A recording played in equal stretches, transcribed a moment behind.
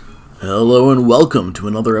Hello and welcome to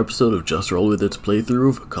another episode of Just Roll With It's playthrough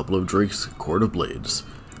of A Couple of Drakes Court of Blades.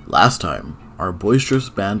 Last time, our boisterous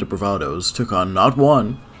band of bravados took on not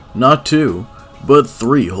one, not two, but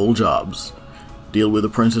three whole jobs. Deal with the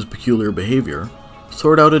prince's peculiar behavior,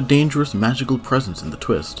 sort out a dangerous magical presence in the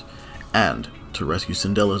twist, and to rescue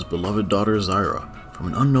Cinderella's beloved daughter Zyra from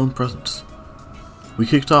an unknown presence. We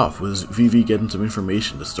kicked off with Vivi getting some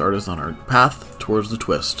information to start us on our path towards the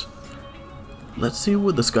twist. Let's see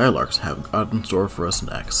what the Skylarks have got in store for us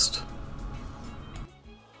next.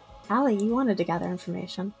 Allie, you wanted to gather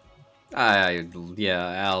information.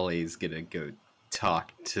 Allie's gonna go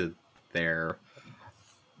talk to their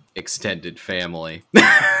extended family.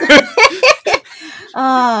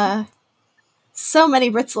 So many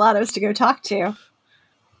Britzelatos to go talk to.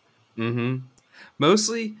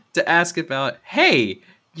 Mostly to ask about, hey,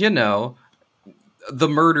 the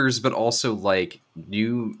murders, but also like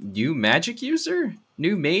new magic user,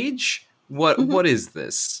 new mage. What is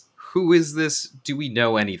this? Who is this? Do we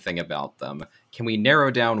know anything about them? Can we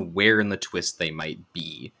narrow down where in the twist they might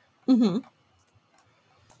be?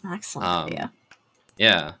 Excellent idea.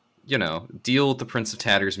 Yeah, deal with the Prince of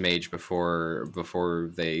Tatters mage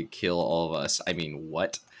before they kill all of us. I mean,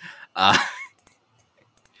 what? I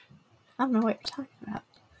don't know what you're talking about.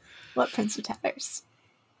 What Prince of Tatters?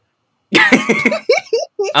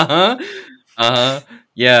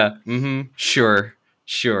 Yeah. Sure.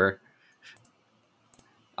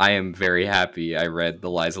 I am very happy I read the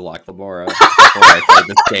Lies of Locke Lamora before I played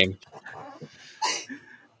this game.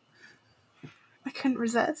 I couldn't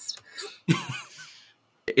resist.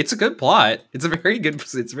 It's a good plot. It's a very good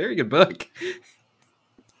book.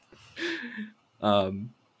 But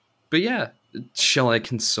yeah, shall I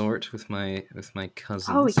consort with my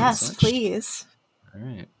cousins? Oh yes, please. All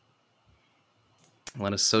right.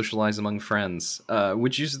 Let us socialize among friends.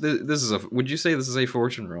 Would you say this is a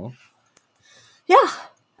fortune roll? Yeah.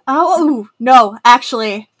 Oh no,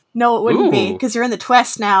 actually, no, it wouldn't be because you're in the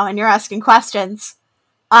twist now and you're asking questions.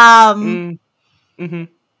 Let's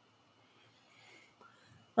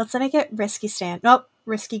make it risky stand. Nope,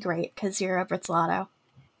 risky great because you're a Britzelato.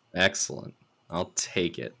 Excellent. I'll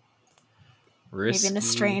take it. Maybe an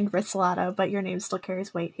estranged Britzelato, but your name still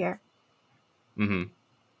carries weight here.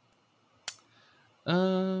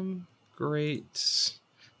 Great.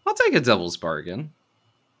 I'll take a devil's bargain.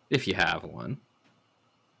 If you have one.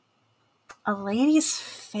 A lady's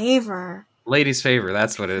favor. Lady's favor,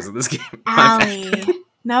 that's what it is in this game. Allie.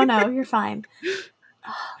 No, you're fine.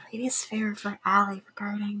 Lady's favor for Allie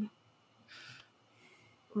regarding...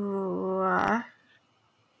 You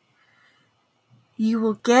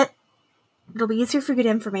will get... It'll be easier for you to get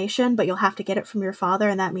information, but you'll have to get it from your father,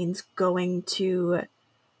 and that means going to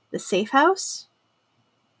the safe house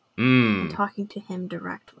and talking to him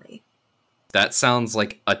directly. That sounds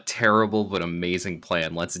like a terrible but amazing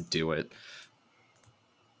plan. Let's do it.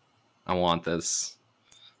 I want this.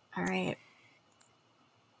 All right.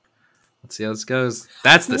 Let's see how this goes.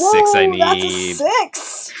 That's the 6 I need. That's a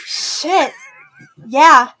 6! Shit.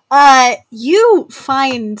 Yeah. You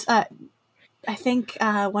find, I think,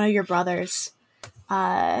 one of your brothers.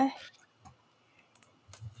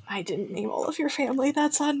 I didn't name all of your family.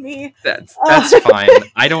 That's on me. That's fine.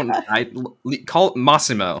 I call it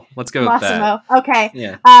Massimo. Let's go with that. Massimo. Okay.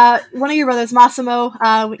 Yeah. One of your brothers, Massimo,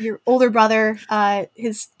 your older brother,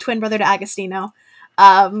 his twin brother to Agostino.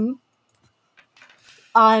 You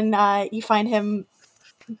find him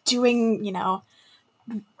doing,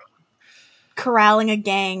 corralling a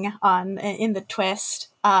gang in the twist.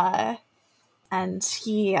 And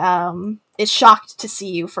he is shocked to see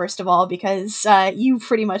you, first of all, because you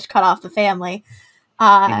pretty much cut off the family.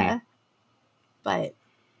 But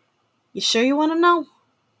you sure you want to know?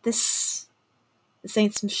 This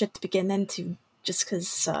ain't some shit to be getting into just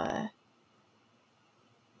because,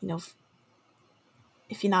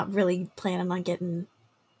 if you're not really planning on getting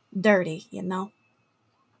dirty,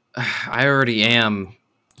 I already am.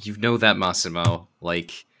 You know that, Massimo.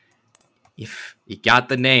 Like, if you got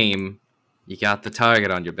the name... You got the target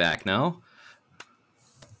on your back, no?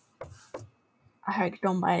 I heard you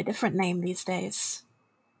don't by a different name these days.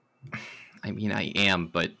 I mean, I am,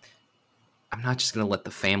 but I'm not just gonna let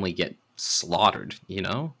the family get slaughtered,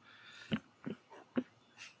 You're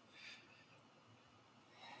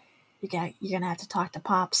gonna have to talk to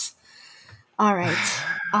Pops. All right.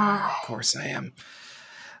 Of course I am.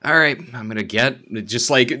 All right, I'm gonna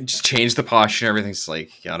just change the posture. Everything's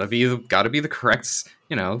like gotta be the correct,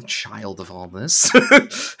 child of all this.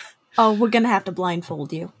 Oh, we're gonna have to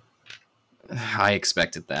blindfold you. I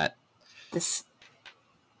expected that. This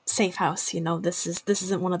safe house, this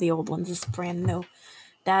isn't one of the old ones. This is brand new.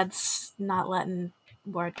 Dad's not letting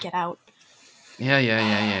word get out.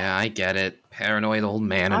 Yeah. I get it. Paranoid old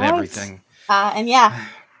man and All right. everything. And yeah.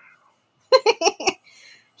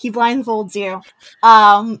 He blindfolds you.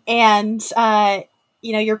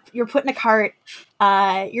 You're put in a cart.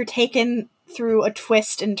 You're taken through a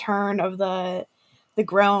twist and turn of the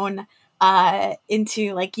groan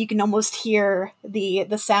into, like, you can almost hear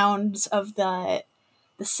the sounds of the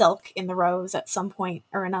silk in the rows at some point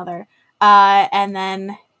or another. And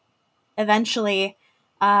then eventually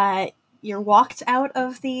you're walked out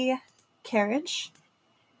of the carriage.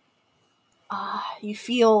 You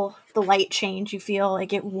feel the light change. You feel it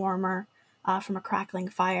get warmer from a crackling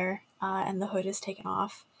fire, and the hood is taken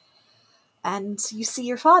off. And you see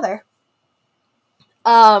your father.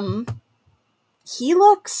 He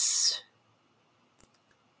looks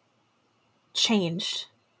changed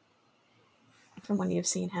from when you've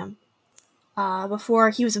seen him. Before,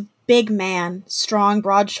 he was a big man, strong,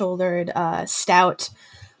 broad-shouldered, stout,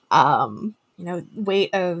 weight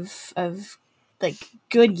of like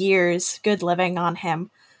good years, good living on him.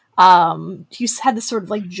 He's had this sort of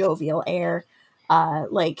like jovial air.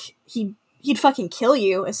 Like he'd fucking kill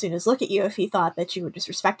you as soon as look at you if he thought that you were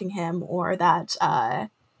disrespecting him or that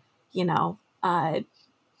you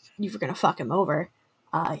were gonna fuck him over.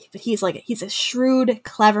 But he's a shrewd,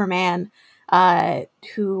 clever man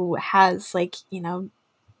who has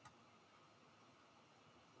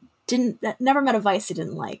never met a vice he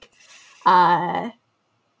didn't like.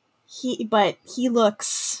 He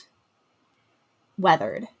looks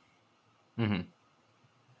weathered. Mm-hmm.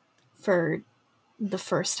 For the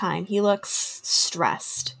first time. He looks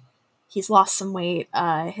stressed. He's lost some weight.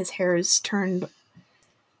 His hair's turned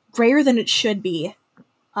grayer than it should be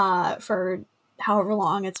for however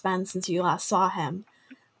long it's been since you last saw him.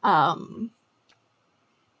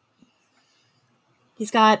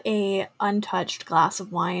 He's got a untouched glass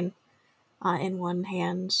of wine in one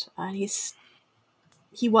hand, and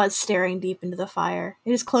he was staring deep into the fire.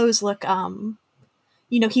 His clothes look,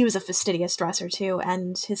 he was a fastidious dresser too,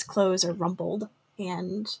 and his clothes are rumpled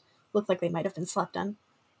and look like they might have been slept in.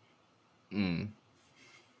 Mm.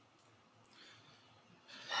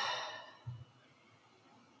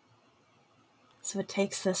 So it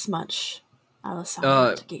takes this much,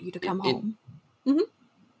 Alessandro, to get you to come home. Mm-hmm.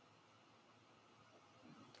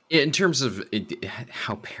 In terms of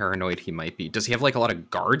how paranoid he might be, does he have like a lot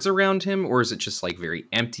of guards around him, or is it just like very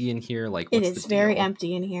empty in here? Like, what's it is very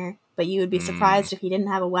empty in here, but you would be surprised if he didn't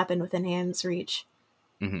have a weapon within hand's reach.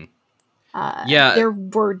 Mm-hmm. There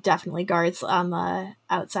were definitely guards on the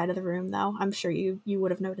outside of the room, though. I'm sure you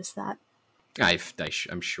would have noticed that.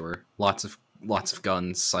 I'm sure lots of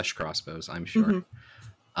guns / crossbows. I'm sure.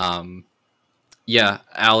 Mm-hmm.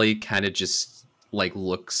 Allie kind of just like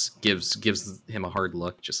gives him a hard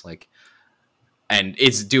look, just like, and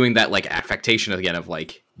it's doing that like affectation again of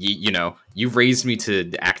like, you've raised me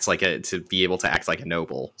to be able to act like a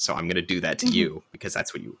noble, so I'm gonna do that to you because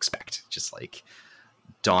that's what you expect. Just like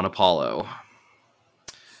Don Apollo.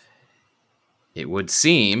 It would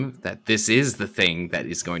seem that this is the thing that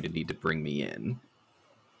is going to need to bring me in.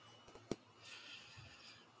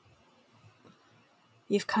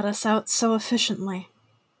 You've cut us out so efficiently.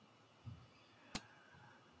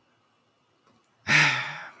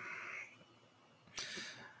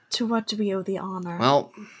 To what do we owe the honor?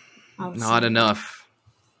 Well, not enough.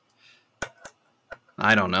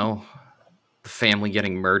 I don't know. The family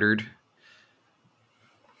getting murdered.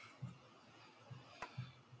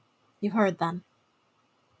 You heard then.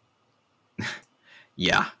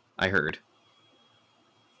 Yeah, I heard.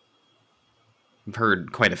 I've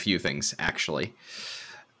heard quite a few things, actually.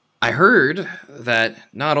 I heard that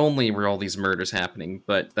not only were all these murders happening,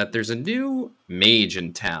 but that there's a new mage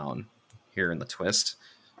in town here in the Twist.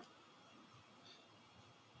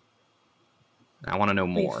 I want to know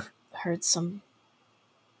more. We've heard some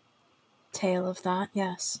tale of that,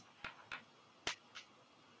 yes.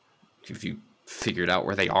 Have you figured out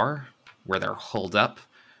where they are? Where they're holed up?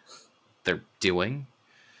 They're doing?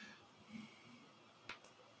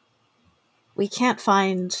 We can't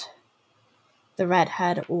find the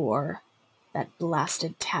redhead or that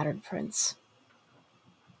blasted tattered prince.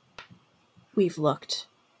 We've looked,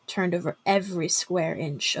 turned over every square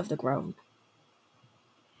inch of the groan.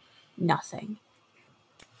 Nothing.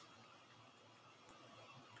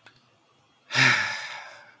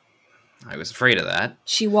 I was afraid of that.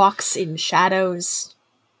 She walks in shadows,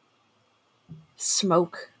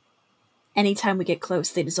 smoke. Anytime we get close,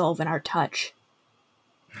 they dissolve in our touch.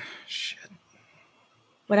 Shit.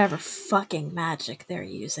 Whatever fucking magic they're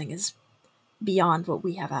using is beyond what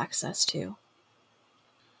we have access to.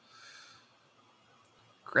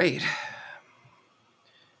 Great.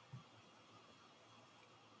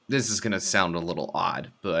 this is going to sound a little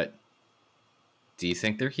odd, but do you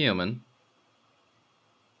think they're human?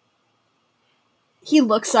 He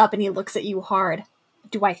looks up and he looks at you hard.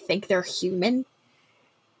 Do I think they're human?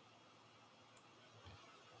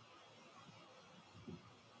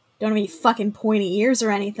 Don't have any fucking pointy ears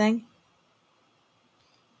or anything.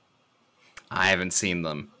 I haven't seen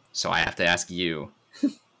them, so I have to ask you,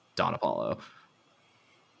 Don Apollo.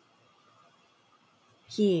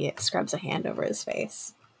 He scrubs a hand over his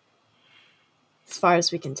face. As far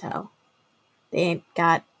as we can tell, they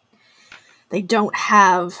don't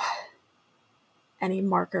have any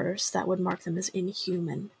markers that would mark them as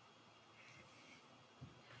inhuman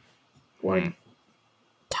or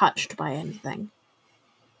touched by anything.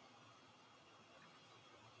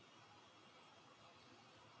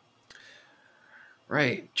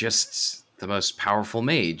 Right, just the most powerful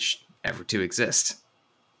mage ever to exist.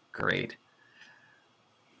 Great.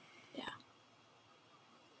 Yeah.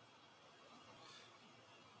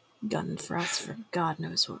 Gunning for us for God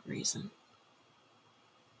knows what reason.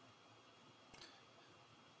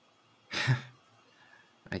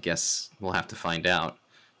 I guess we'll have to find out.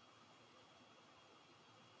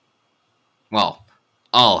 Well,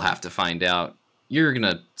 I'll have to find out. You're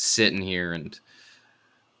gonna sit in here and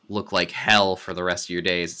look like hell for the rest of your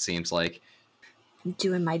days, it seems like. I'm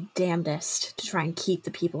doing my damnedest to try and keep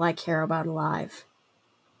the people I care about alive.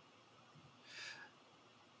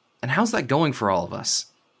 And how's that going for all of us?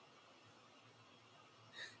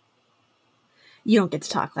 You don't get to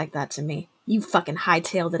talk like that to me. You fucking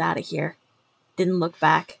hightailed it out of here. Didn't look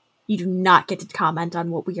back. You do not get to comment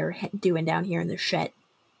on what we are doing down here in the shit.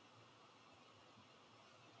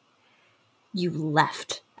 You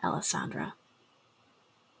left, Alessandra.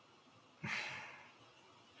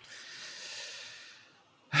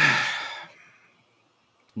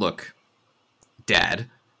 Look, Dad,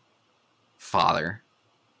 Father,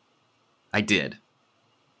 I did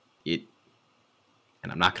it,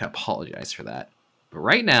 and I'm not going to apologize for that. But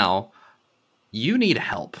right now, you need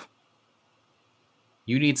help.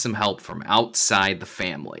 You need some help from outside the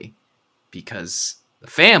family, because the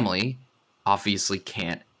family obviously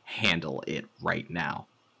can't handle it right now.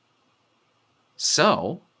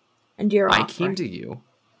 So, and you're I came to you.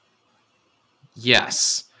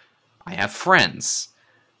 Yes, I have friends.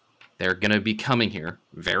 They're going to be coming here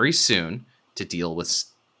very soon to deal with,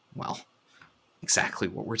 well, exactly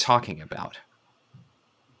what we're talking about.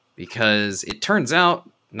 Because it turns out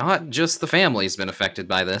not just the family's been affected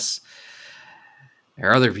by this. There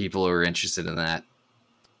are other people who are interested in that.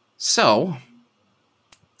 So,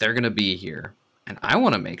 they're going to be here. And I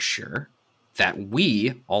want to make sure that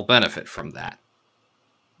we all benefit from that.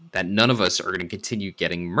 That none of us are going to continue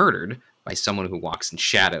getting murdered by someone who walks in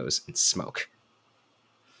shadows and smoke.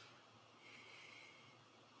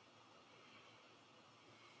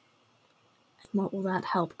 What will that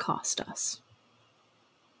help cost us?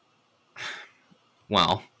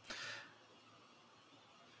 Well,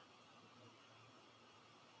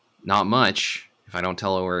 not much if I don't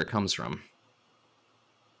tell her where it comes from.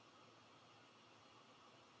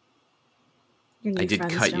 I did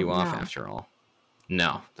cut you off after all.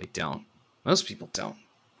 No, they don't. Most people don't.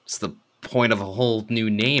 It's the point of a whole new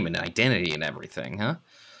name and identity and everything, huh?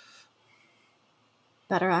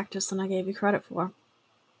 Better actress than I gave you credit for.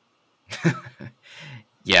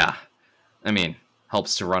 Yeah. I mean,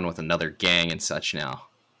 helps to run with another gang and such now.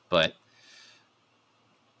 But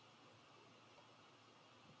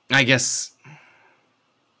I guess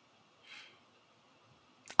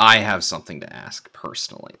I have something to ask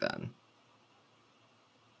personally then.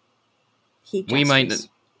 We might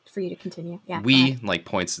for you to continue. Yeah. We like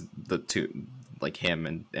points the two like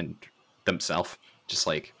him and themselves. Just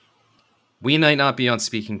like we might not be on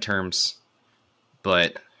speaking terms,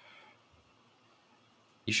 but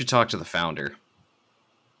you should talk to the founder.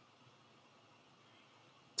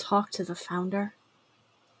 Talk to the founder?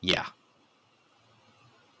 Yeah.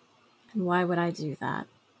 And why would I do that?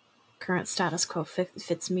 Current status quo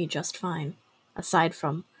fits me just fine, aside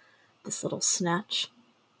from this little snatch.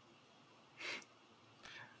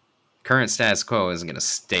 Current status quo isn't going to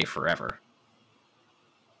stay forever.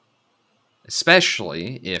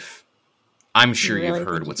 Especially if I'm sure you've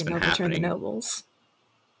heard what's been happening. The nobles.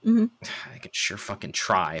 Mm-hmm. I could sure fucking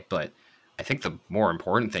try, but I think the more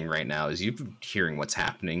important thing right now is you hearing what's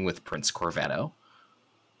happening with Prince Corvetto.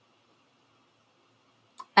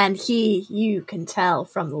 And you can tell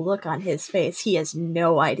from the look on his face, he has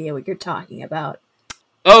no idea what you're talking about.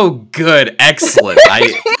 Oh, good. Excellent.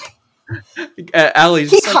 Allie,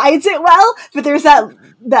 he hides it well, but there's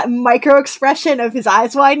that micro expression of his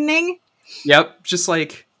eyes widening. Yep, just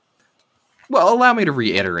like Well, allow me to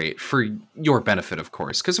reiterate for your benefit, of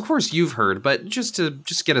course, because of course you've heard, but just to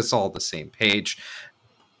get us all on the same page,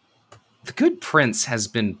 the good prince has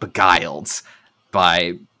been beguiled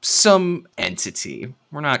by some entity.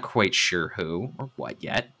 We're not quite sure who or what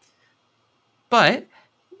yet, but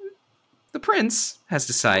the prince has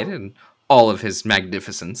decided, in all of his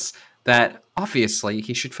magnificence, that obviously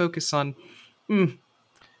he should focus on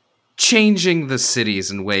changing the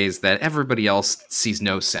cities in ways that everybody else sees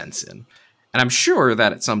no sense in. And I'm sure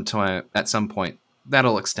that at some point,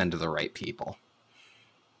 that'll extend to the right people.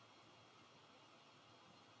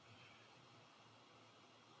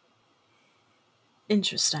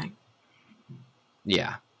 Interesting.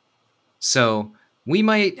 Yeah. So we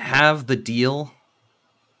might have the deal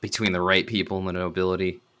between the right people and the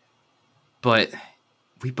nobility, but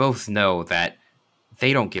we both know that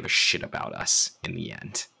they don't give a shit about us in the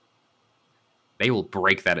end. They will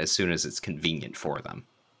break that as soon as it's convenient for them.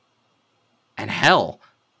 And hell,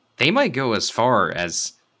 they might go as far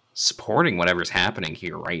as supporting whatever's happening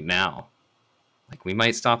here right now. Like, we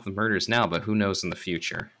might stop the murders now, but who knows in the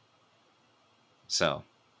future? So,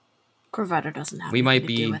 Corvetto doesn't have we might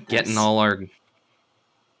anything to do be with getting this. all our...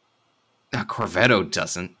 Corvetto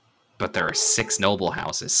doesn't, but there are 6 noble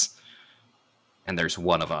houses. And there's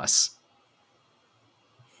one of us.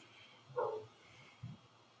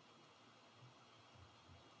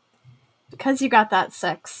 Because you got that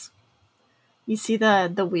 6, you see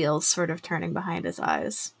the wheels sort of turning behind his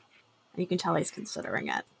eyes. And you can tell he's considering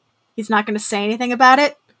it. He's not going to say anything about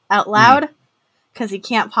it out loud, because he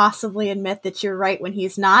can't possibly admit that you're right when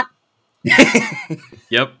he's not.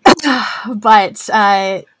 Yep. But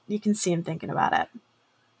you can see him thinking about it.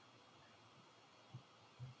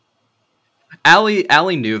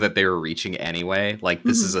 Allie knew that they were reaching anyway. Like,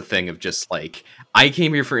 this is a thing of just, like, I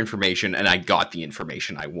came here for information, and I got the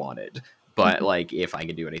information I wanted. But, like, if I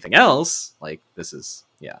can do anything else, like, this is,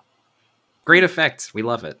 yeah. Great effect. We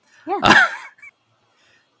love it. Yeah.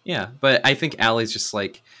 Yeah, but I think Allie's just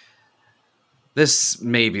like, this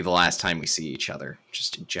may be the last time we see each other,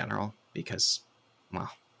 just in general, because,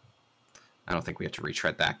 well, I don't think we have to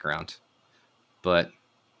retread that ground. But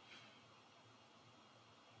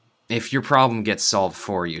if your problem gets solved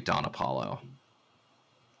for you, Don Apollo,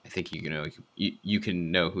 I think you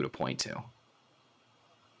can know who to point to.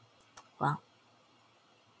 Well,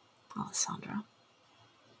 Alessandro,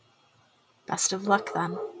 best of luck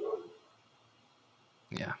then.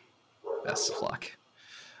 Yeah, best of luck.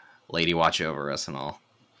 Lady watch over us and all.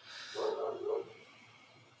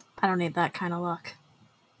 I don't need that kind of luck.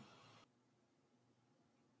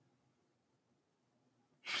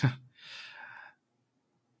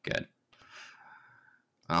 Good.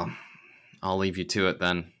 Well, I'll leave you to it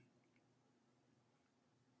then.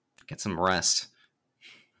 Get some rest.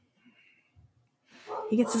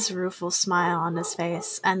 He gets this rueful smile on his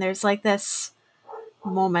face, and there's like this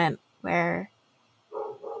moment where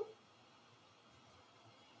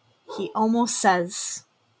he almost says,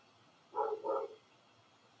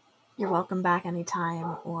 "You're welcome back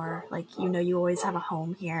anytime," or like, "You know you always have a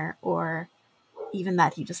home here," or even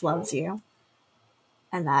that he just loves you.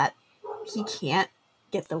 And that he can't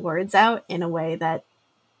get the words out in a way that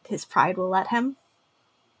his pride will let him.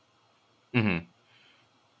 Mm-hmm.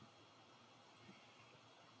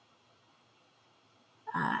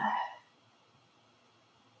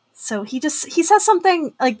 So he says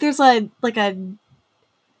something like, there's a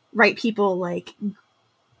right people like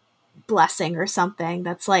blessing or something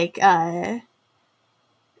that's like, may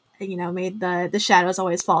the shadows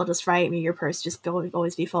always fall just right. May your purse just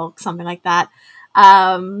always be full, something like that.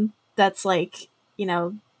 That's like,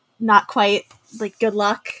 not quite like good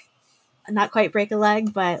luck, not quite break a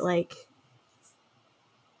leg, but like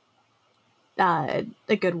a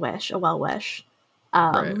good wish, a well wish.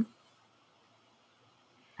 Right.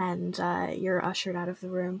 And you're ushered out of the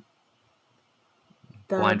room.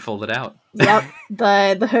 Blindfolded out. Yep.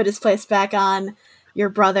 The hood is placed back on. Your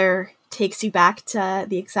brother takes you back to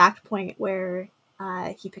the exact point where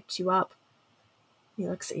he picked you up. He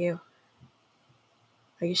looks at you.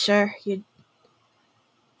 Are you sure? You're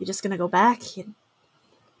just gonna go back?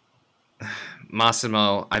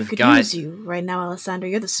 Massimo, I could use you right now, Alessandro.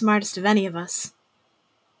 You're the smartest of any of us.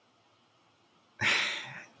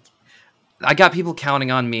 I got people counting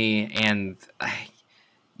on me, and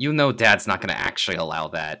Dad's not going to actually allow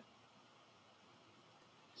that.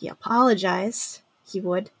 He apologized. He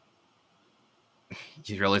would.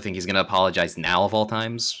 You really think he's going to apologize now of all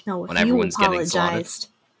times? No, when if everyone's you getting slaughtered?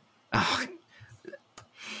 apologized.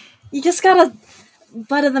 You just gotta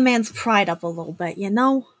butter the man's pride up a little bit, you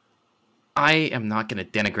know? I am not going to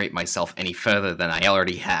denigrate myself any further than I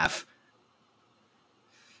already have.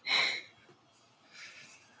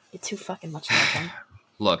 You're too fucking much like him.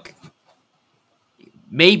 Look,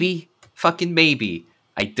 maybe, fucking maybe.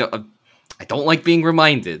 I don't like being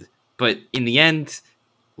reminded, but in the end,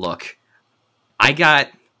 look, I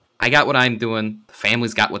got what I'm doing. The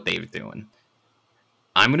family's got what they're doing.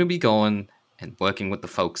 I'm gonna be going and working with the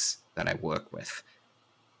folks that I work with.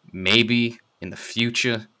 Maybe in the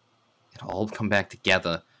future, it'll all come back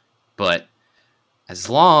together. But as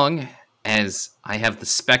long as I have the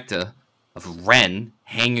specter of Ren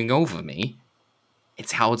hanging over me,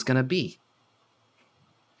 it's how it's gonna be.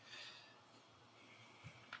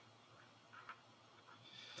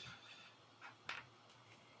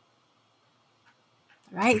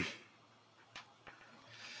 Right.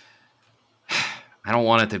 I don't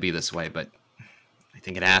want it to be this way, but I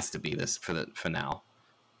think it has to be this for now.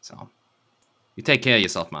 So, you take care of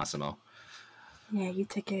yourself, Massimo. Yeah, you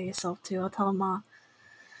take care of yourself too. I'll tell Ma.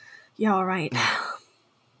 You're all right.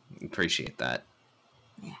 Appreciate that.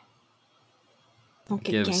 Yeah. Don't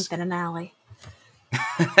get ganked in an alley.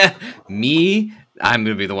 Me? I'm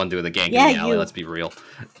gonna be the one doing the gank in the alley. Let's be real.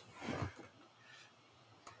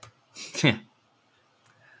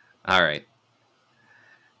 All right.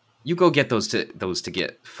 You go get those to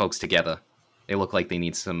get folks together. They look like they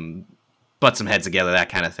need some butt some heads together, that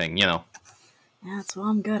kind of thing, you know. Yeah, that's what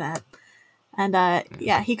I'm good at. And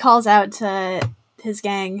yeah, he calls out to his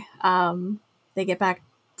gang. They get back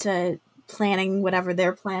to planning whatever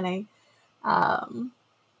they're planning.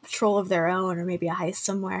 Patrol of their own, or maybe a heist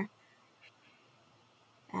somewhere.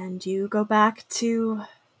 And you go back to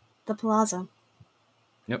the plaza.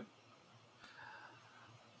 Yep.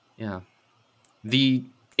 Yeah. The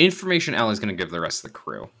information Allie's going to give the rest of the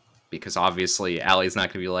crew, because obviously Allie's not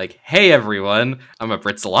going to be like, hey everyone, I'm a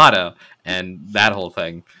Britzolato, and that whole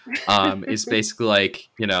thing is basically like,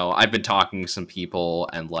 you know, I've been talking to some people,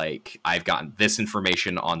 and like, I've gotten this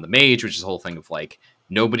information on the mage, which is the whole thing of like,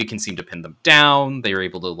 nobody can seem to pin them down. They are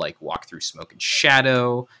able to like walk through smoke and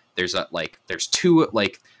shadow. There's a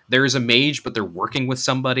there's a mage, but they're working with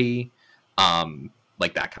somebody,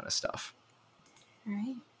 like that kind of stuff. All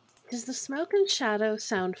right. Does the smoke and shadow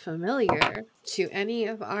sound familiar to any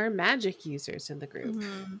of our magic users in the group?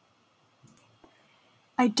 Mm-hmm.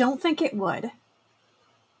 I don't think it would.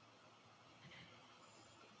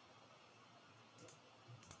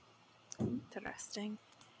 Interesting.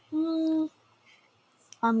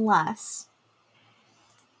 Unless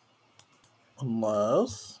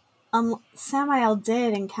Samael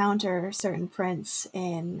did encounter a certain prince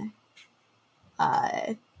in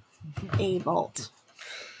a vault.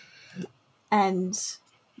 And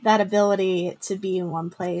that ability to be in one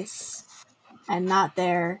place and not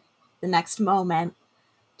there the next moment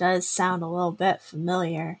does sound a little bit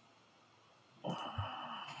familiar.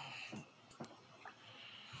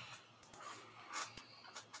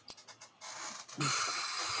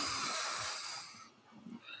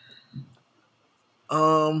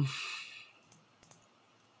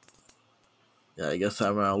 Yeah, I guess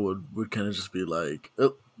Samael would kind of just be like,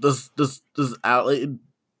 does Allie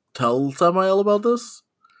tell Samael about this?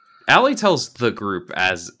 Allie tells the group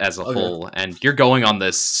as a whole, and you're going on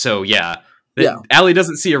this, so yeah. Allie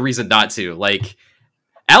doesn't see a reason not to. Like,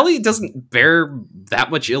 Allie doesn't bear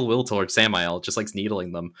that much ill will towards Samael, just likes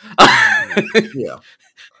needling them. Yeah.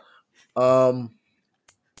 I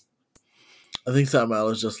think Samael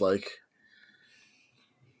is just like,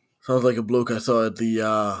 sounds like a bloke I saw at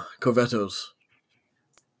the Corvettos.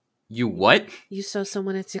 You what? You saw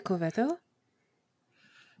someone at the Corvetto?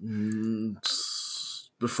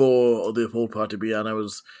 Before the whole party began, I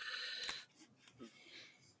was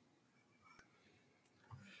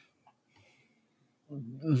I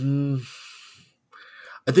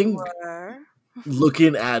think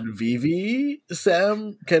looking at Vivi,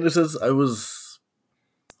 Sam kind of says I was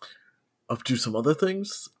up to some other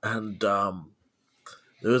things, and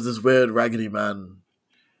there was this weird raggedy man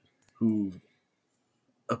who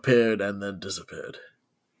appeared and then disappeared.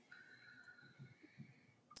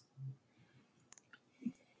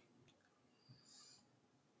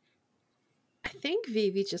 I think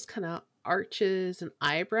Vivi just kind of arches an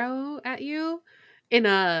eyebrow at you in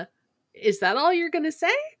a, is that all you're going to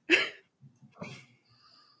say?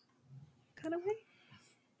 kind of way.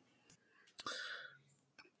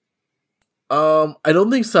 I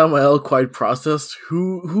don't think Samael quite processed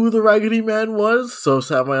who the Raggedy Man was, so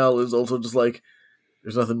Samael is also just like,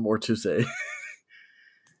 there's nothing more to say.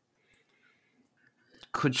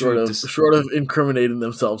 Could short of incriminating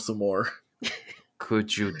themselves some more.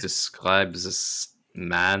 Could you describe this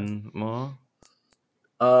man more?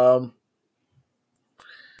 I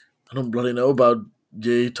don't bloody know about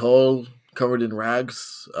gay, tall, covered in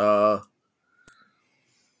rags.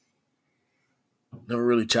 Never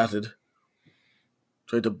really chatted.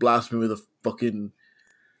 Tried to blast me with a fucking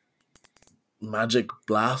magic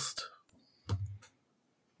blast.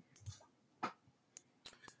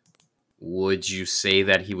 Would you say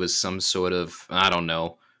that he was some sort of, I don't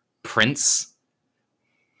know, prince?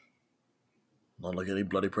 Not like any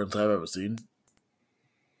bloody prince I've ever seen.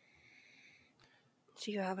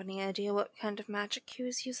 Do you have any idea what kind of magic he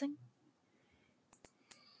was using?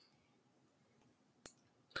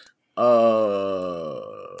 I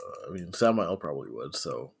mean, Samael probably would,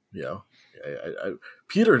 so, yeah.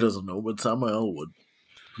 Peter doesn't know, but Samael would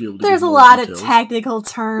be able to. There's a lot of technical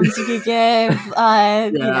terms you could give,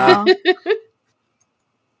 you know.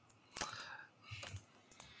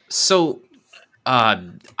 So,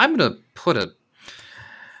 I'm gonna put a...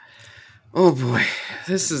 Oh boy,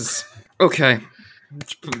 this is... Okay.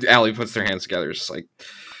 Allie puts their hands together, just like...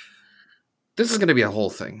 This is gonna be a whole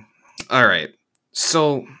thing. Alright,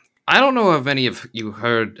 so... I don't know if any of you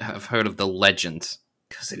have heard of the legend,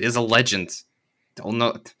 because it is a legend. Don't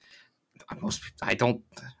know. I don't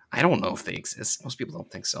know if they exist. Most people don't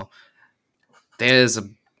think so. There's a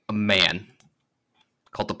man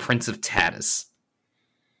called the Prince of Tatis.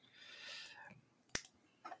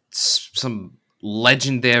 Some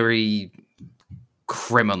legendary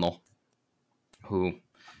criminal who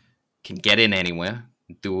can get in anywhere,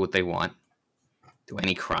 do what they want, do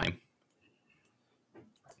any crime.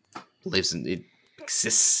 It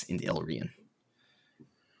exists in Ilrian.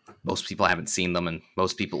 Most people haven't seen them, and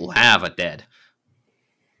most people who have are dead.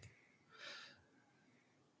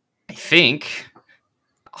 I think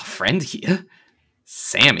our friend here,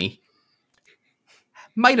 Sammy,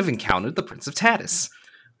 might have encountered the Prince of Tatis.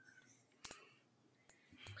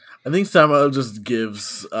 I think Samael just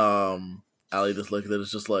gives Allie this look that is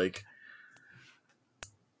just like,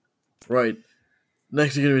 right.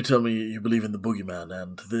 Next, you're going to tell me you believe in the Boogeyman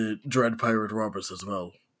and the Dread Pirate Roberts as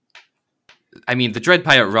well. I mean, the Dread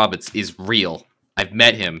Pirate Roberts is real. I've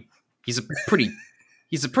met him. He's a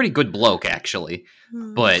pretty good bloke, actually.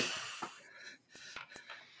 But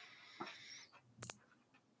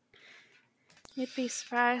You'd be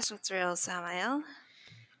surprised what's real, Samael.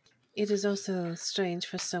 It is also strange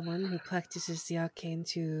for someone who practices the arcane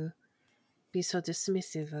to be so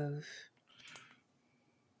dismissive of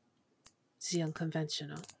the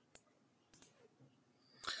unconventional.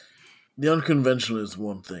 The unconventional is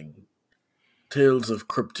one thing. Tales of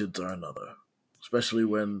cryptids are another. Especially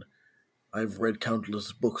when I've read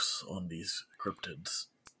countless books on these cryptids.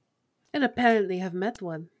 And apparently have met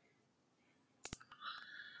one.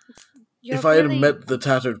 If I had met the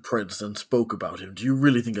Tattered Prince and spoke about him, do you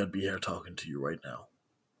really think I'd be here talking to you right now?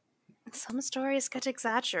 Some stories get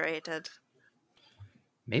exaggerated.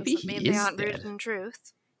 Maybe Doesn't he mean they is aren't dead. rooted in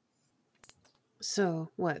truth.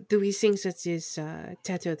 So, what? Do we think that this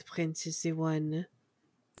Tattered Prince is the one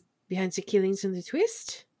behind the killings and the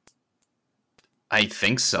twist? I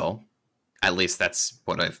think so. At least that's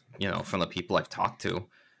what I've, from the people I've talked to.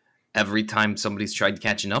 Every time somebody's tried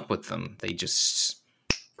catching up with them, they just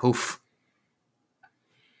poof.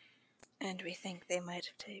 And we think they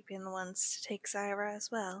might have been the ones to take Zyra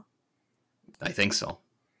as well. I think so.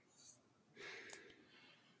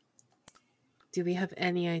 Do we have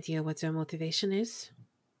any idea what their motivation is?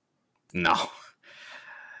 No.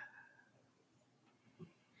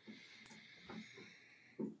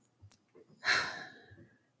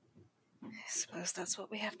 I suppose that's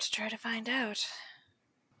what we have to try to find out.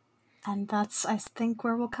 And that's, I think,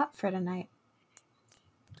 where we'll cut for tonight.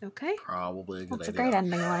 Okay. Probably a good That's a idea. great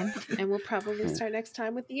ending line. And we'll probably start next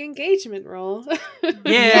time with the engagement roll.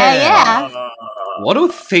 Yeah. What a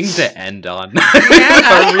thing to end on. Yeah.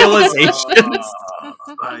 Our realizations.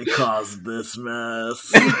 I caused this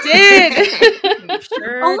mess. You did!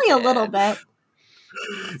 Sure Only a did. little bit.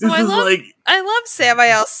 This I is love- like I love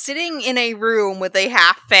Samael sitting in a room with a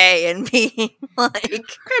half-fae and being like...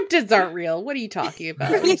 Cryptids aren't real. What are you talking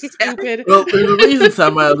about? You stupid. well, there's a reason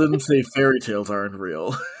Samael didn't say fairy tales aren't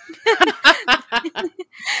real.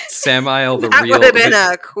 Samael the That real would have been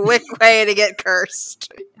a quick way to get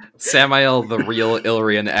cursed. Samael the real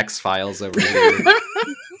Ilrian X-Files over here.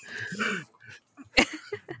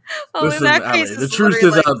 Oh, Listen, in that Allie, case, the it's truth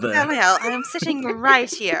literally is out there. Samael, I'm sitting right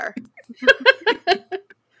here.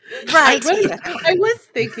 Right here. I was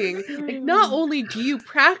thinking, like, not only do you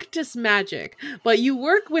practice magic, but you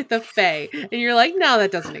work with a fae, and you're like, no,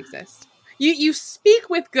 that doesn't exist. You speak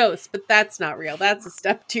with ghosts, but that's not real. That's a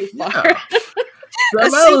step too far. Yeah. A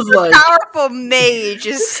Samael is super like, powerful mage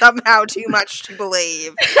is somehow too much to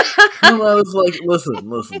believe. Samael is like,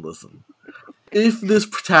 listen. If this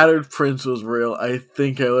tattered prince was real, I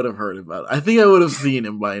think I would have heard about it. I think I would have seen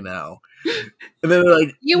him by now. And then they're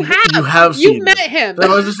like, You you have seen met him. him.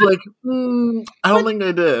 And I was just like, I don't think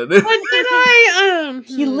I did. But did I?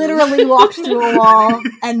 He literally walked through a wall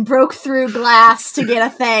and broke through glass to get a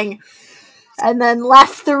thing, and then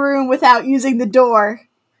left the room without using the door.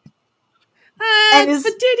 But did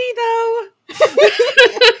he though?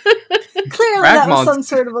 Clearly, that was some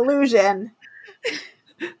sort of illusion.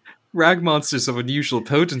 Rag monsters of unusual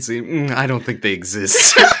potency. I don't think they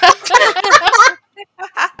exist.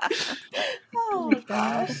 Oh my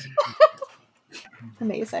gosh.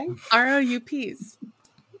 Amazing. ROUPs.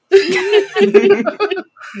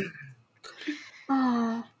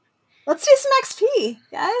 Let's do some XP,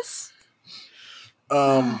 guys.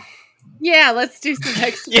 Yeah, let's do some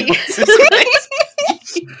XP.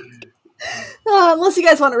 Unless you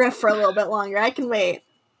guys want to riff for a little bit longer, I can wait.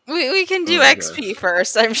 We can do XP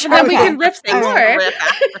first. I'm sure then we can riff some more.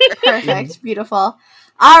 Perfect. Beautiful.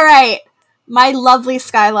 All right. My lovely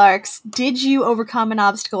Skylarks, did you overcome an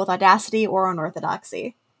obstacle with audacity or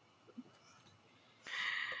unorthodoxy?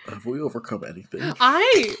 Have we overcome anything?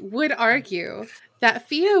 I would argue that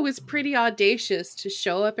Theo was pretty audacious to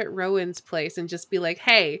show up at Rowan's place and just be like,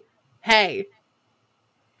 hey, are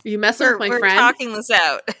you messing with my friend? We're talking this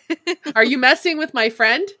out. Are you messing with my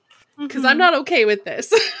friend? Because I'm not okay with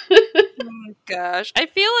this. Oh, gosh. I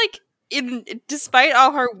feel like despite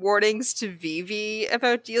all her warnings to Vivi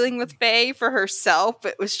about dealing with Faye for herself,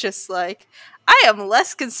 it was just like, I am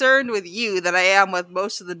less concerned with you than I am with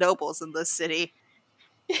most of the nobles in this city.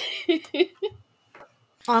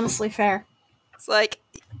 Honestly, fair. It's like,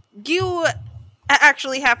 you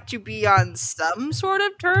actually have to be on some sort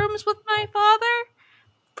of terms with my father?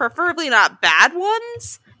 Preferably not bad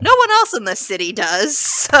ones? No one else in this city does,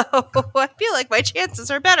 so I feel like my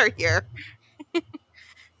chances are better here.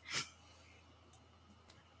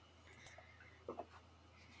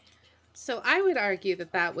 So I would argue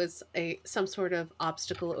that was some sort of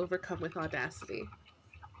obstacle overcome with audacity.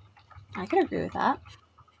 I could agree with that.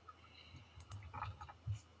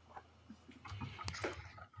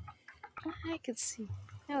 I could see.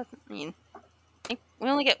 I mean, we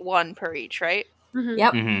only get one per each, right? Mm-hmm.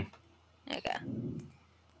 Yep. Mm-hmm. Okay.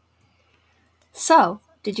 So,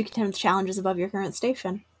 did you contend with challenges above your current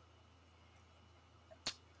station?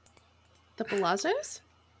 The Balazzos?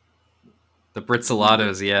 The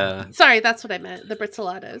Britzelados, yeah. Sorry, that's what I meant. The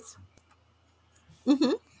Britzelados.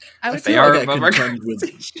 Mm-hmm. I would They say are I above our contend with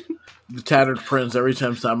the Tattered Prince every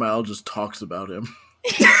time Samael just talks about him.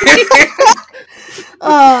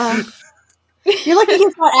 You're lucky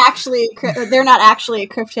he's not actually. They're not actually a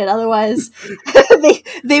cryptid. Otherwise,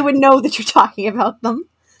 they would know that you're talking about them.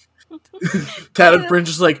 Tattered Prince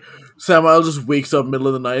just like Samael just wakes up middle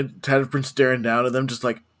of the night. Tattered Prince staring down at them, just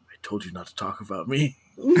like, I told you not to talk about me.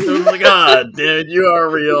 I was like, dude, you are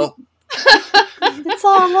real. It's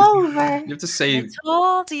all over. You have to say I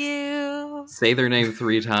told you. say their name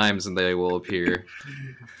 3 times and they will appear.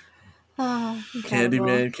 Oh, incredible.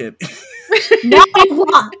 Candyman, candy. No, I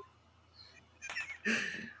want.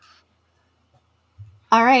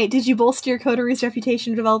 All right. Did you bolster your coterie's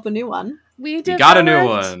reputation to develop a new one? We You got a new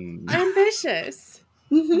developed one. Ambitious.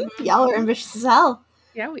 Mm-hmm. Y'all are ambitious as hell.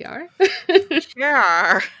 Yeah, we are.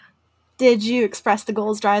 Sure. Did you express the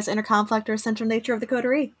goals, drives, inner conflict, or central nature of the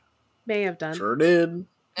coterie? May have done. Sure did.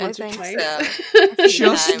 Once or I think twice. so.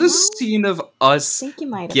 Just the scene of I us think you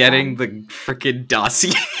might have getting done. the freaking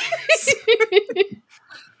dossier.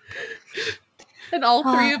 And all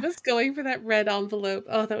 3 of us going for that red envelope.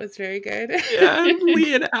 Oh, that was very good. Yeah, and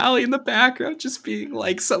Lee and Allie in the background just being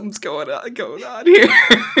like, something's going on here.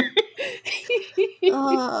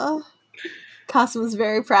 Cosmo was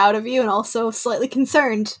very proud of you and also slightly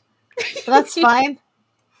concerned. But that's fine.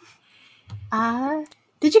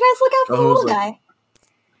 Did you guys look out for the little guy?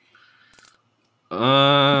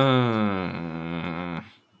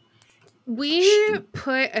 We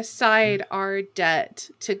put aside our debt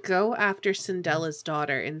to go after Cindella's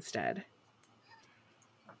daughter instead.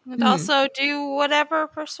 And also do whatever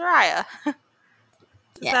for Soraya.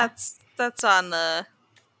 Yeah. That's on the.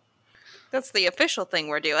 That's the official thing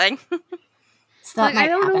we're doing. So that might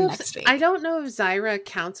happen if, next week. I don't know if Zyra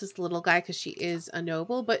counts as the little guy because she is a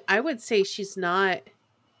noble, but I would say she's not.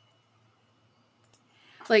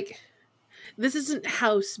 Like, this isn't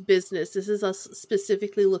house business. This is us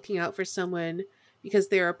specifically looking out for someone because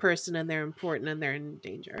they're a person and they're important and they're in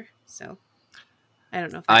danger. So, I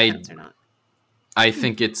don't know if that counts or not. I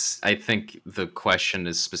think the question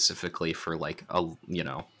is specifically for like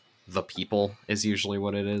the people is usually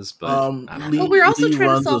what it is, but Well, we're also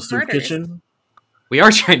trying to solve murders. Kitchen. We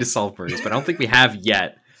are trying to solve murders, but I don't think we have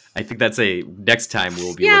yet. I think that's next time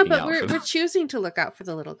we'll be looking out for we're them. choosing to look out for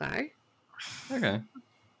the little guy. Okay.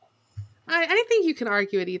 I think you can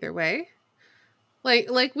argue it either way.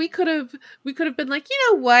 Like we could have been like, you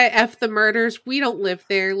know what, F the murders, we don't live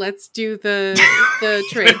there, let's do the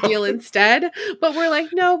trade deal instead. But we're like,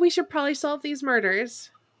 no, we should probably solve these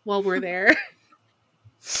murders while we're there.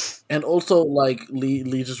 And also, like,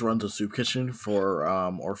 Lee just runs a soup kitchen for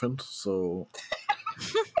orphans, so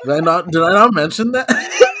did I not mention that?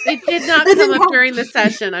 It did not come up during the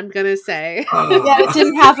session, I'm gonna say. Yeah, it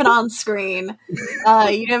didn't happen on screen.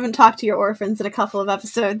 You haven't talked to your orphans in a couple of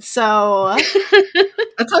episodes, so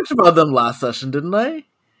I talked about them last session, didn't I?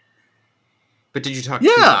 But did you talk?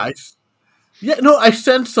 Yeah, I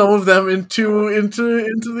sent some of them into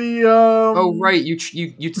the. Oh right, you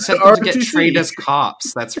sent them to get ROTC. trained as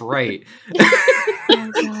cops. That's right.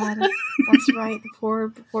 oh god, that's right. The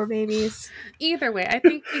poor babies. Either way, I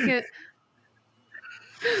think we get.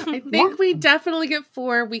 I think we definitely get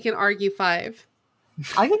 4. We can argue 5.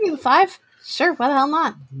 I'll give you 5. Sure, why the hell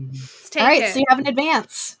not? Let's take All right, it. so you have an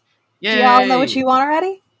advance. Yay. Do y'all know what you want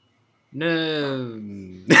already? No.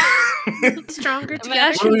 Stronger What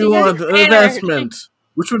together. What do you want? An investment.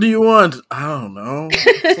 Which one do you want? I don't know.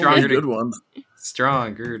 Stronger Good ones.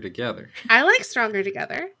 Stronger together. I like stronger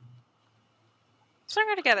together.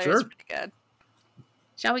 Stronger together Sure. is pretty good.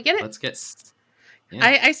 Shall we get it? Let's get.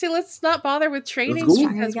 Yeah. I say let's not bother with trading Let's go.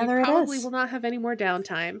 because we Together it probably is. will not have any more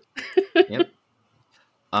downtime. Yep.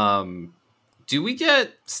 Do we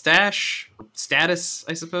get status?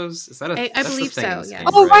 I suppose is that a? I that's a believe thing in so, this yes. game,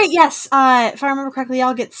 Oh, right, yes. If I remember correctly,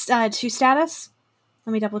 y'all get 2 status.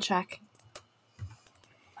 Let me double check.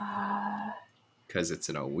 Because it's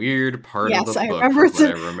in a weird part Yes, of the I book. remember from it's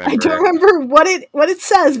what in- I I don't remember what it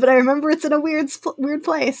says, but I remember it's in a weird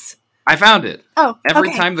place. I found it. Oh, Every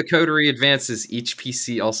okay. time the coterie advances, each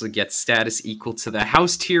PC also gets status equal to the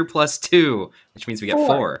house tier plus 2, which means we get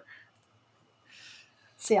 4.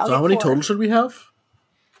 See, I'll So how get many 4. total should we have?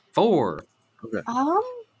 4.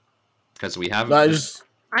 Because we have.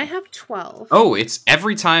 I have 12. Oh, it's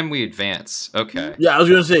every time we advance. Okay. Yeah, I was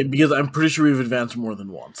gonna say because I'm pretty sure we've advanced more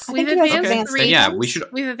than once. I We've think you guys advanced advanced 3 Then yeah, times. we should.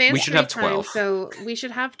 We've advanced we should 3 have 12. times, so we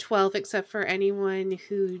should have 12 except for anyone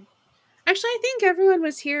who... Actually, I think everyone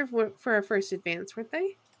was here for our first advance, weren't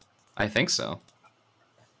they? I think so.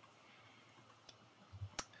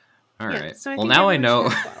 All right. Yeah, so I Well, think now I everyone know.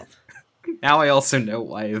 should have 12. Now I also know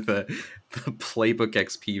why the playbook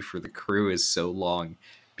XP for the crew is so long,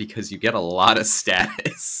 because you get a lot of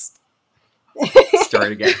status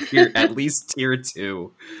starting at least tier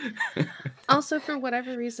 2. Also, for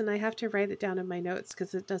whatever reason, I have to write it down in my notes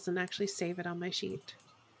because it doesn't actually save it on my sheet.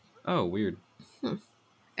 Oh, weird.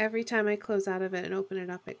 Every time I close out of it and open it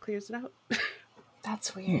up, it clears it out.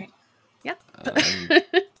 That's weird. Yeah. I'm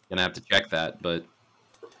gonna have to check that, but.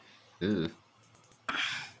 Ugh.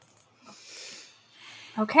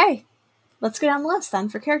 Okay. Let's go down the list then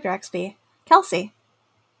for character XP. Kelsey.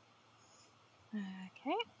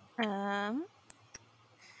 Okay.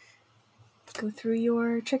 Go through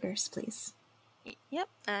your triggers, please. Yep.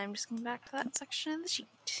 I'm just going back to that section of the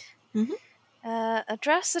sheet. Mhm.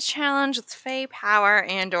 Address the challenge with Fey power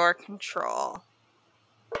and/or control.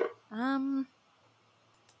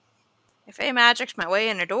 If Fey magic's my way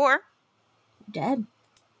in a door. Dead.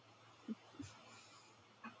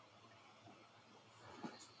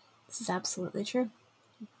 This is absolutely true.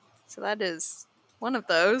 So that is one of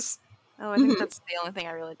those. Oh, I think that's the only thing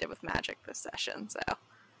I really did with magic this session, so.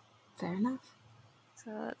 Fair enough.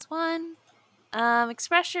 So that's one.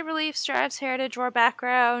 Express your beliefs, drives heritage or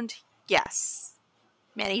background. Yes.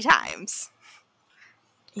 Many times.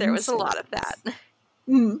 There was a lot of that.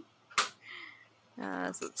 Mm.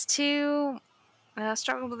 So it's 2.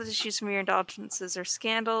 Struggled with issues from your indulgences or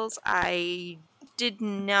scandals. I did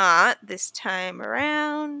not this time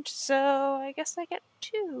around, so I guess I get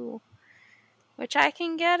 2. Which I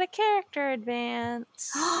can get a character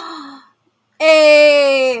advance.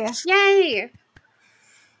 Hey! Yay!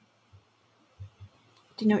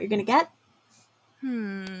 Do you know what you're gonna get?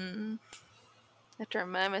 I have to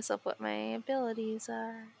remind myself what my abilities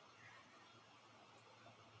are.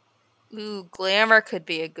 Ooh, glamour could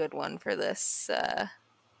be a good one for this,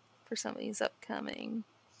 for some of these upcoming.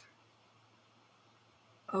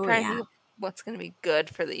 Oh, Trying to yeah. think of what's going to be good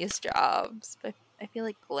for these jobs, but I feel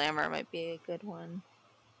like glamour might be a good one.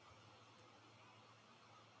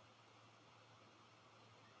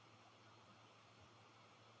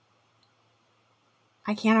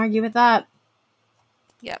 I can't argue with that.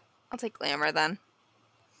 Yep, I'll take glamour then.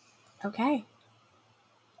 Okay.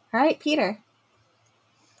 All right, Peter.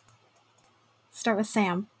 Start with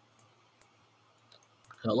Sam.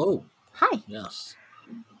 Hello. Hi. Yes.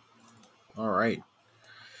 All right.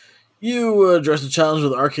 You address the challenge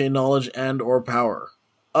with arcane knowledge and/or power.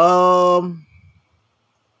 No,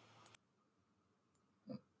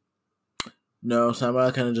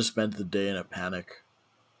 Samuel kind of just spent the day in a panic,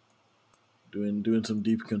 doing some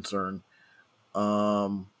deep concern.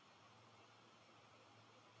 Not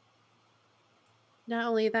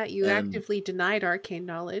only that, you And- actively denied arcane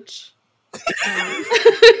knowledge.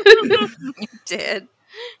 You did.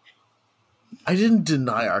 I didn't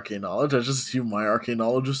deny arcane knowledge. I just assumed my arcane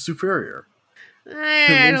knowledge was superior,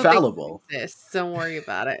 I don't infallible. think it exists. Don't worry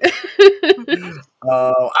about it.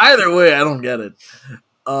 Either way, I don't get it.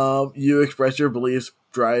 You express your beliefs,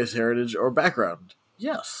 drives, heritage, or background.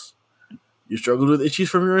 Yes. You struggled with issues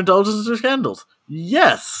from your indulgences or scandals.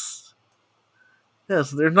 Yes.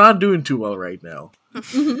 Yes, they're not doing too well right now.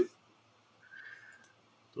 Mhm.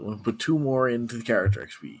 So I'm going to put 2 more into the character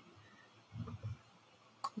XP.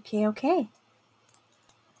 Okay.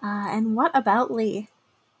 And what about Lee?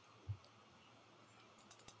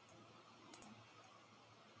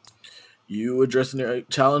 You address a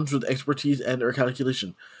challenge with expertise and or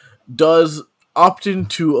calculation. Does opting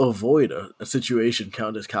to avoid a situation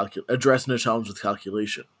count as addressing a challenge with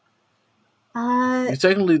calculation? Because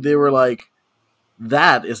technically they were like,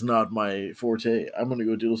 that is not my forte. I'm going to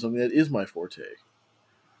go deal with something that is my forte.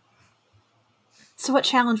 So what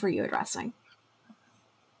challenge were you addressing?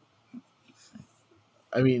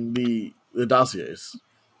 I mean, the dossiers.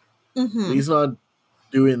 Mm-hmm. He's not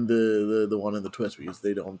doing the one in the twist because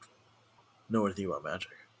they don't know anything about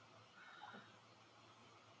magic.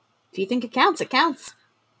 If you think it counts, it counts.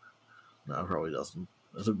 No, it probably doesn't.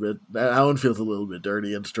 That's a bit. That one feels a little bit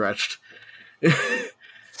dirty and stretched. You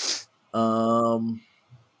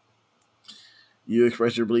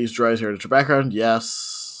express your beliefs, drives, heritage, or background.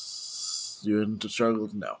 Yes. You into struggle?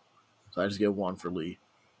 No. So I just get 1 for Lee.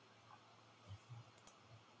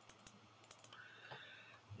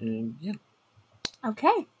 And yeah.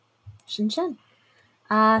 Okay. Shin. Saint.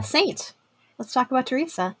 Let's talk about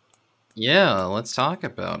Teresa. Yeah, let's talk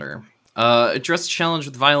about her. Address challenge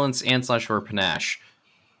with violence and / or panache.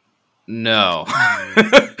 No.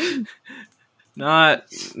 Not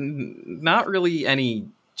really any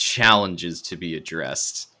challenges to be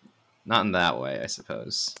addressed. Not in that way, I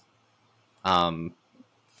suppose.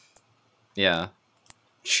 Yeah.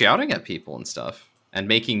 Shouting at people and stuff. And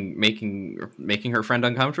making her friend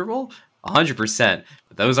uncomfortable? 100%.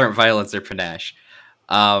 But those aren't violence or panache.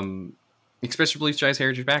 Express your beliefs, drives,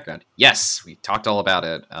 heritage, background. Yes, we talked all about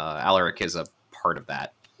it. Alaric is a part of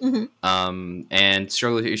that. Mm-hmm. And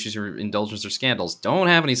struggle with issues or indulgence or scandals. Don't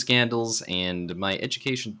have any scandals, and my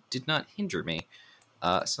education did not hinder me.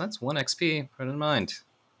 So that's 1 XP. Put it in mind.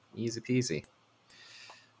 Easy peasy.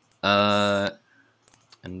 And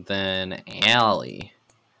then Allie.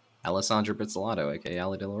 Alessandra Pizzolato, aka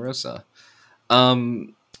Allie De La Rosa.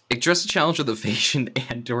 Address a challenge with evasion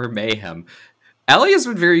and or mayhem. Allie has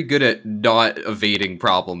been very good at not evading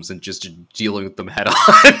problems and just dealing with them head on.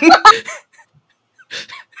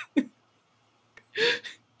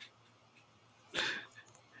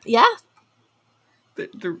 Yeah.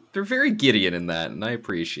 They're very Gideon in that, and I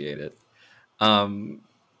appreciate it.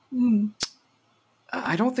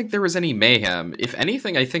 I don't think there was any mayhem. If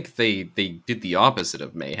anything, I think they did the opposite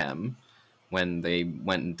of mayhem when they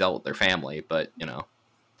went and dealt with their family. But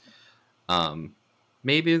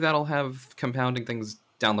maybe that'll have compounding things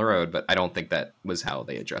down the road. But I don't think that was how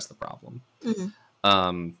they addressed the problem.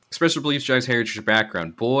 Mm-hmm. Express your beliefs, drives, heritage, or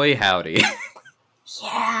background. Boy, howdy.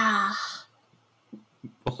 Yeah.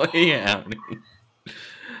 Boy, howdy.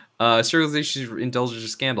 Sterilizations, indulgence, or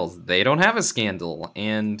scandals. They don't have a scandal,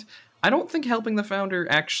 and I don't think helping the founder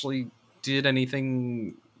actually did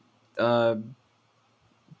anything bad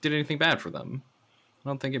for them. I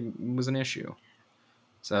don't think it was an issue.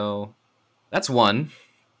 So that's 1,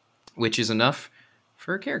 which is enough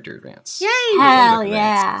for a character advance. Yay! Hell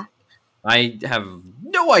yeah. I have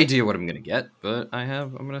no idea what I'm going to get, but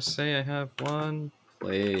I'm going to say I have 1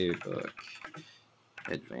 playbook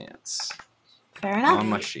advance Fair enough. on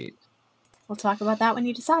my sheet. We'll talk about that when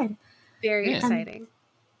you decide. Very Yeah. exciting.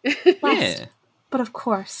 Last, Yeah. but of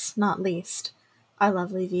course, not least, our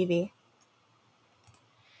lovely Vivi.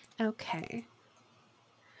 Okay.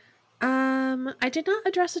 I did not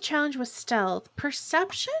address a challenge with stealth.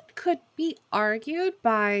 Perception could be argued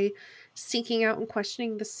by seeking out and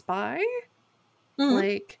questioning the spy. Mhm.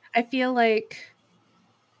 Like, I feel like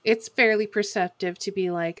it's fairly perceptive to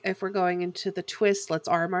be like, if we're going into the twist, let's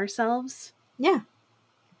arm ourselves. Yeah.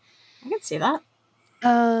 I can see that.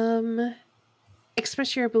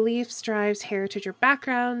 Express your beliefs, drives, heritage, or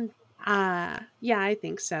background. Yeah, I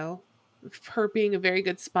think so. Her being a very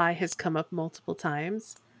good spy has come up multiple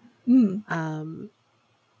times. Mm.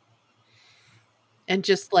 and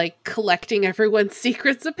just like collecting everyone's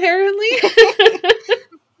secrets, apparently.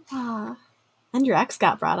 And your ex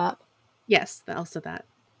got brought up. Yes, also that.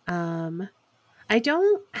 I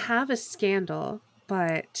don't have a scandal,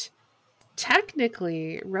 but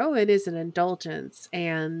technically Rowan is an indulgence,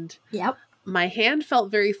 and Yep. my hand felt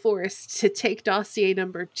very forced to take dossier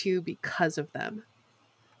number 2 because of them.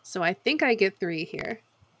 So I think I get 3 here.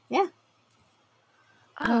 Yeah.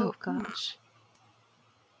 Oh gosh.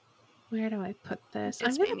 Where do I put this?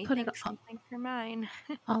 I'm going to put it something for mine.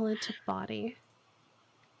 all into body.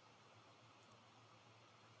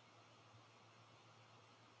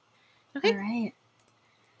 Okay. All right.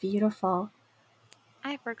 Beautiful.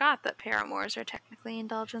 I forgot that paramours are technically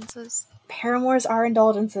indulgences. Paramours are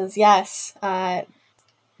indulgences, yes.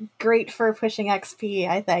 Great for pushing XP,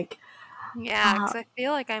 I think. Yeah, because I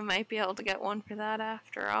feel like I might be able to get one for that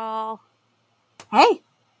after all. Hey!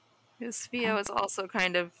 Because Theo is also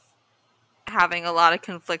kind of having a lot of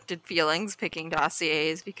conflicted feelings picking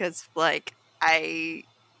dossiers because, like,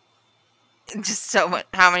 just so much,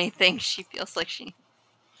 how many things she feels like she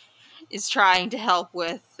is trying to help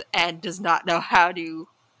with and does not know how to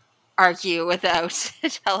argue without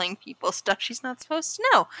telling people stuff she's not supposed to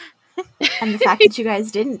know. And the fact that you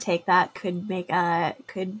guys didn't take that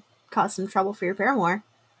could cause some trouble for your paramour.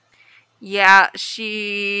 Yeah,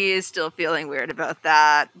 she is still feeling weird about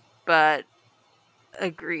that, but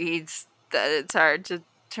agrees that it's hard to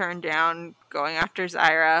turn down going after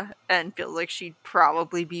Zyra and feels like she'd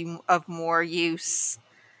probably be of more use.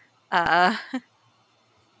 Samael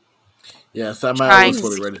was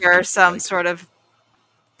fully ready to secure some sort of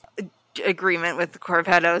agreement with the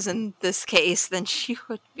Corvettos in this case than she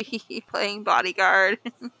would be playing bodyguard.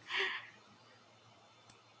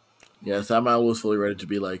 Yeah, Samael was fully ready to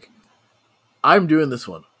be like, I'm doing this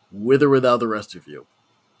one, with or without the rest of you.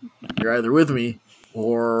 You're either with me,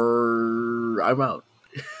 or I'm out.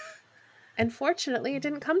 Unfortunately, it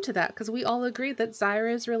didn't come to that, because we all agreed that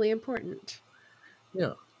Zyra is really important.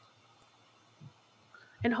 Yeah.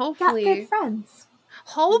 And hopefully... Got good friends.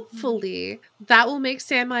 Hopefully, that will make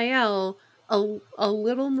Samael a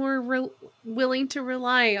little more willing to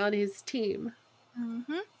rely on his team.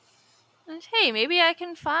 Mm-hmm. And hey, maybe I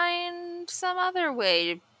can find some other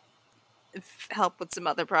way to help with some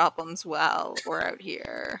other problems while we're out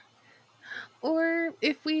here. Or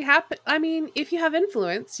if we happen, I mean, if you have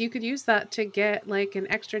influence, you could use that to get like an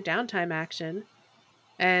extra downtime action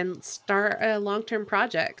and start a long-term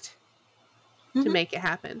project to make it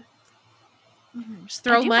happen. Mm-hmm. Just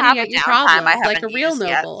throw money at your problem like a real noble.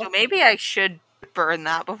 Yet, so maybe I should burn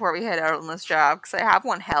that before we head out on this job, because I have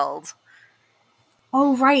one held.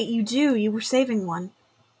 Oh, right, you do. You were saving one.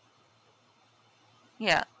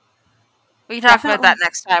 Yeah. We can talk about that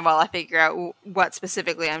next time while I figure out what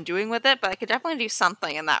specifically I'm doing with it, but I could definitely do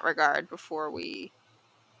something in that regard before we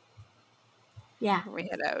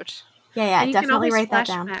head out. Yeah, and definitely write that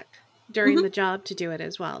down. Back during the job to do it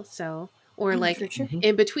as well. So, or like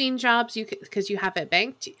in between jobs, you could, because you have it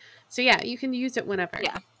banked. So yeah, you can use it whenever.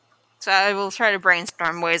 Yeah. So I will try to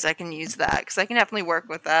brainstorm ways I can use that, because I can definitely work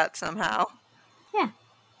with that somehow. Yeah.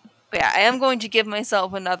 But yeah, I am going to give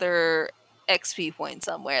myself another XP point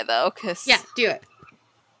somewhere, though, because... Yeah, do it.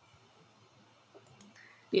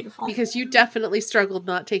 Beautiful. Because you definitely struggled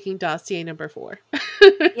not taking dossier number 4.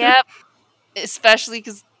 Yep. Especially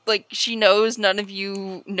because, like, she knows none of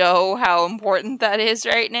you know how important that is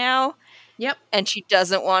right now. Yep. And she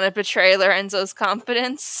doesn't want to betray Lorenzo's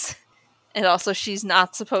confidence. And also, she's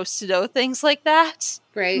not supposed to know things like that.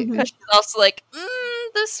 Right. Because she's also like,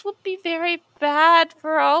 this will be very bad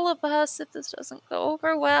for all of us if this doesn't go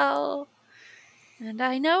over well. And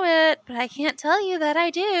I know it, but I can't tell you that I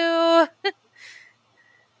do.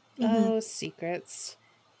 Oh, secrets.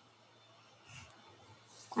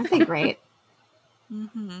 I think great.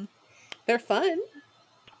 Mm-hmm. They're fun.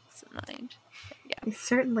 It's mind. Yeah. They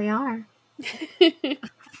certainly are.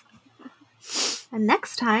 And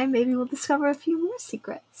next time, maybe we'll discover a few more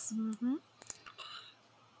secrets. Mm-hmm.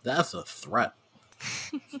 That's a threat.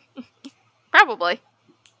 Probably.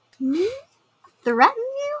 Me? Threaten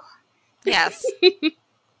you? Yes.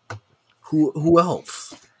 Who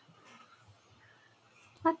else?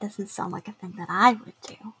 That doesn't sound like a thing that I would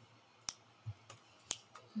do.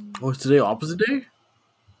 Oh, is today opposite day?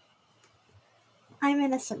 I'm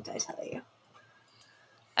innocent, I tell you.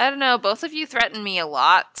 I don't know. Both of you threaten me a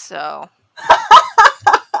lot, so...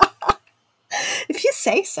 If you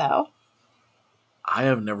say so. I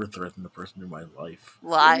have never threatened a person in my life.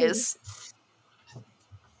 Lies.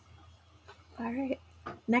 All right.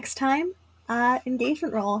 Next time,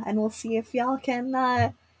 engagement roll, and we'll see if y'all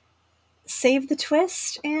can save the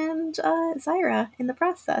twist and Zyra in the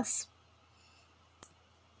process.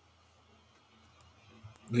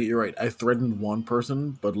 You're right. I threatened one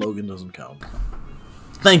person, but Logan doesn't count.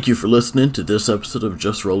 Thank you for listening to this episode of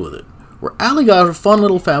Just Roll With It, where Allie got a fun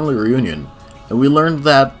little family reunion, and we learned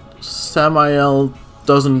that Samael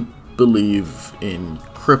doesn't believe in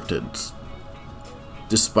cryptids,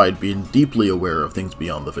 despite being deeply aware of things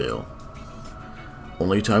beyond the veil.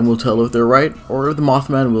 Only time will tell if they're right, or if the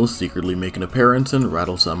Mothman will secretly make an appearance and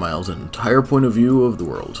rattle Samael's entire point of view of the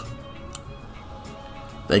world.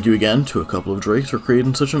 Thank you again to a couple of Drakes for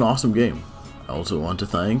creating such an awesome game. I also want to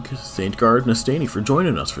thank Saint Guard and Astani for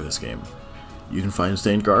joining us for this game. You can find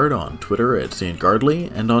Saint Guard on Twitter at SaintGuardly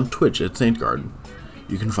and on Twitch at SaintGuard.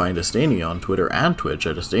 You can find Astani on Twitter and Twitch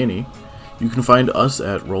at Astani. You can find us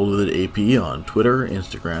at RollWithItAP on Twitter,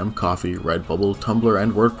 Instagram, Coffee, Redbubble, Tumblr,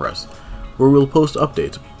 and WordPress, where we'll post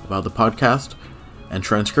updates about the podcast and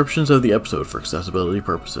transcriptions of the episode for accessibility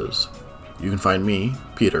purposes. You can find me,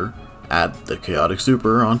 Peter, at The Chaotic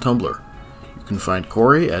Super on Tumblr. You can find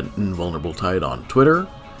Corey at Invulnerable Tide on Twitter,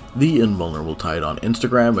 The Invulnerable Tide on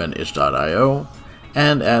Instagram and itch.io,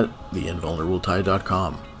 and at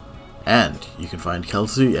theinvulnerabletide.com. And you can find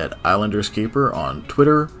Kelsey at Islanderscaper on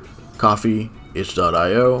Twitter, Coffee,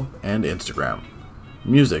 itch.io, and Instagram.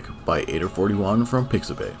 Music by Ader41 from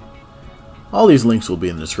Pixabay. All these links will be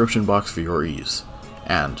in the description box for your ease.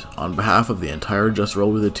 And, on behalf of the entire Just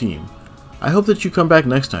Roll With It team, I hope that you come back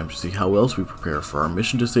next time to see how else we prepare for our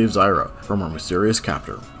mission to save Zyra from our mysterious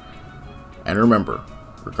captor. And remember,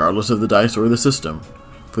 regardless of the dice or the system,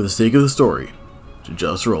 for the sake of the story, to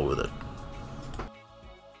just roll with it.